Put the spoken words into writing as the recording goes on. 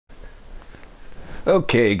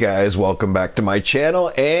Okay guys, welcome back to my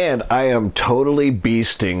channel, and I am totally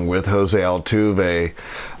beasting with Jose Altuve.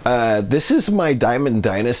 This is my Diamond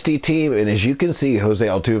Dynasty team, and as you can see, Jose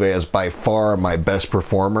Altuve is by far my best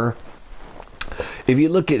performer. If you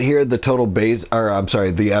look at here, the total base, or I'm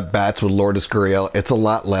sorry, the at-bats with Lourdes Gurriel, it's a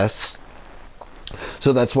lot less.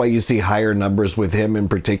 So that's why you see higher numbers with him in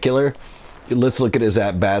particular. Let's look at his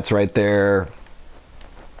at-bats right there.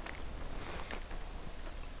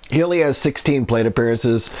 He only has 16 plate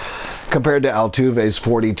appearances compared to Altuve's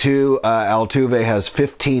 42. Altuve has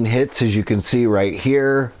 15 hits, as you can see right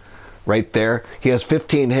here, right there. He has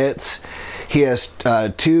 15 hits. He has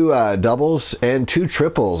two doubles and 2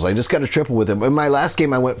 triples. I just got a triple with him. In my last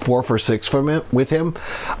game, I went 4 for 6 with him.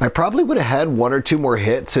 I probably would have had 1 or 2 more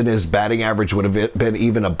hits, and his batting average would have been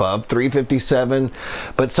even above 357.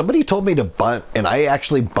 But somebody told me to bunt, and I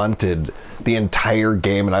actually bunted the entire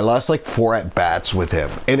game, and I lost like 4 at-bats with him.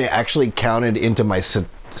 And it actually counted into my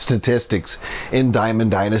statistics in Diamond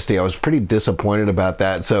Dynasty. I was pretty disappointed about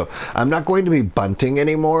that. So I'm not going to be bunting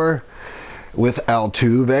anymore with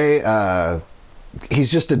Altuve.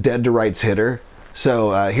 He's just a dead to rights hitter.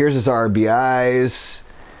 So here's his RBIs,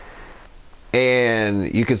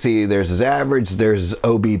 and you can see there's his average, there's his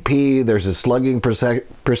OBP, there's his slugging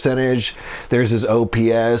percentage, there's his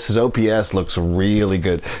OPS. His OPS looks really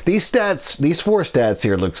good. These stats, these 4 stats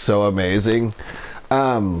here look so amazing.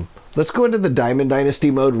 Let's go into the Diamond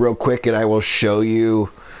Dynasty mode real quick, and I will show you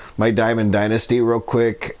my Diamond Dynasty real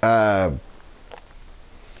quick.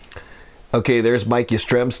 Okay, there's Mike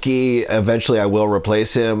Yastrzemski. Eventually I will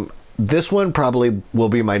replace him. This one probably will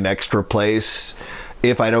be my next replace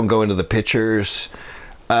if I don't go into the pitchers.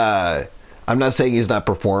 I'm not saying he's not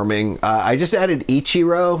performing. I just added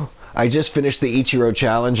Ichiro. I just finished the Ichiro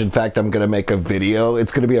challenge. In fact, I'm going to make a video.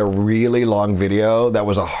 It's going to be a really long video. That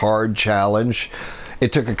was a hard challenge.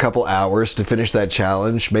 It took a couple hours to finish that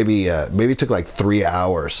challenge. Maybe it took like 3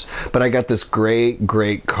 hours. But I got this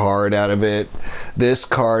great card out of it. This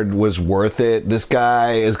card was worth it. This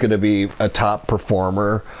guy is going to be a top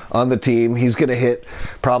performer on the team. He's going to hit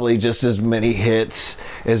probably just as many hits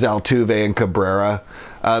as Altuve and Cabrera.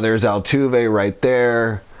 There's Altuve right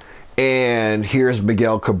there. And here's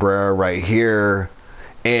Miguel Cabrera right here.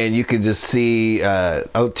 And you can just see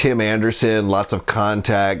Tim Anderson, lots of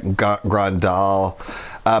contact, Grandal,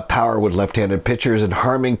 power with left-handed pitchers, and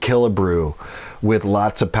Harmon Killebrew with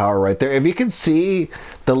lots of power right there. If you can see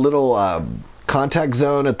the little contact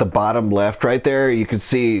zone at the bottom left right there, you can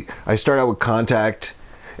see I start out with contact,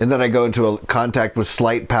 and then I go into a contact with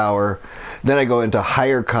slight power. Then I go into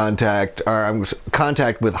higher contact, or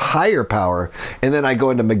contact with higher power, and then I go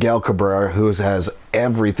into Miguel Cabrera, who has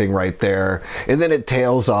everything right there. And then it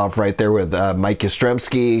tails off right there with Mike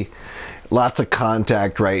Yastrzemski. Lots of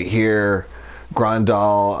contact right here.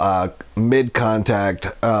 Grandal, mid contact,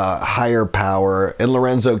 higher power, and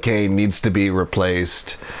Lorenzo Cain needs to be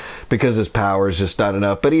replaced because his power is just not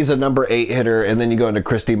enough. But he's a number 8 hitter, and then you go into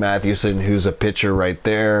Christy Mathewson, who's a pitcher right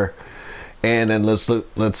there. And then let's look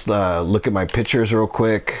at my pitchers real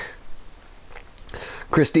quick.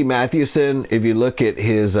 Christy Mathewson, if you look at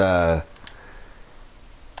his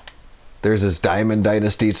there's his Diamond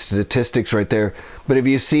Dynasty statistics right there. But if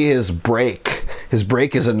you see his break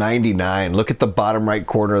is a 99. Look at the bottom right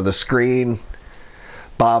corner of the screen.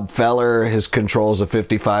 Bob Feller, his control is a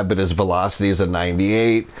 55, but his velocity is a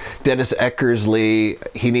 98. Dennis Eckersley,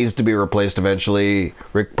 he needs to be replaced eventually.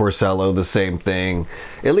 Rick Porcello, the same thing.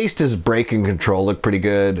 At least his break and control look pretty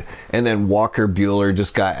good. And then Walker Buehler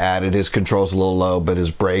just got added. His control's a little low, but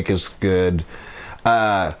his break is good.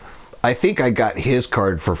 I think I got his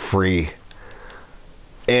card for free.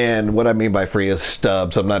 And what I mean by free is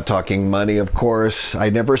stubs. I'm not talking money, of course.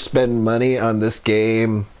 I never spend money on this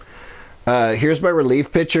game. Here's my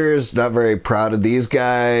relief pitchers. Not very proud of these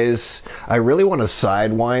guys. I really want a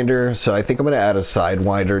sidewinder, so I think I'm going to add a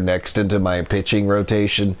sidewinder next into my pitching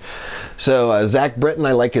rotation. So Zach Britton,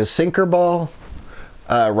 I like his sinker ball.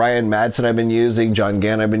 Ryan Madsen I've been using. John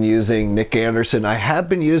Gant I've been using. Nick Anderson I have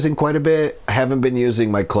been using quite a bit. I haven't been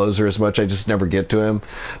using my closer as much. I just never get to him.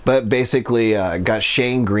 But basically got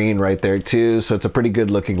Shane Green right there too, so it's a pretty good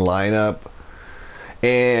looking lineup.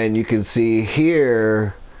 And you can see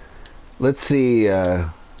here, let's see, yeah,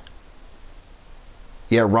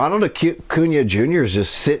 Ronald Acuna Jr. is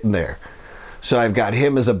just sitting there. So I've got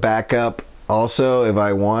him as a backup also if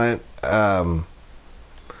I want.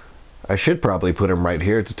 I should probably put him right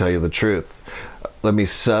here to tell you the truth. Let me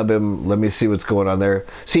sub him. Let me see what's going on there.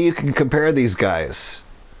 See, you can compare these guys.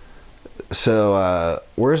 So,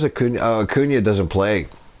 where's Acuna? Oh, Acuna doesn't play.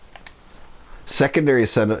 Secondary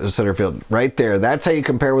center field, right there. That's how you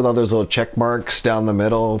compare with all those little check marks down the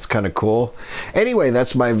middle. It's kind of cool. Anyway,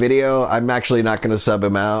 that's my video. I'm actually not going to sub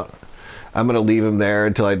him out. I'm going to leave him there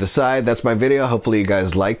until I decide. That's my video. Hopefully you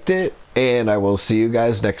guys liked it, and I will see you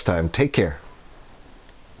guys next time. Take care.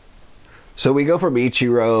 So we go from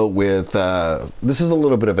Ichiro with, this is a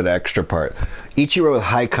little bit of an extra part. Ichiro with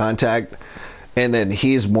high contact, and then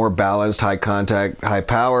he's more balanced, high contact, high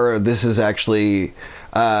power. This is actually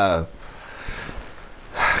kind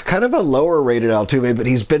of a lower rated Altuve, but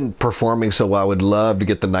he's been performing so well. I would love to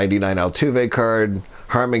get the 99 Altuve card.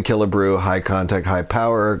 Harmon Killebrew, high contact, high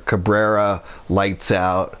power. Cabrera, lights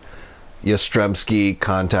out. Yastrzemski,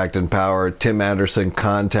 contact and power. Tim Anderson,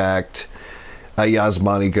 contact.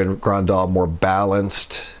 Yasmani Grandal, more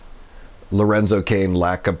balanced. Lorenzo Cain,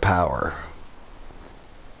 lack of power.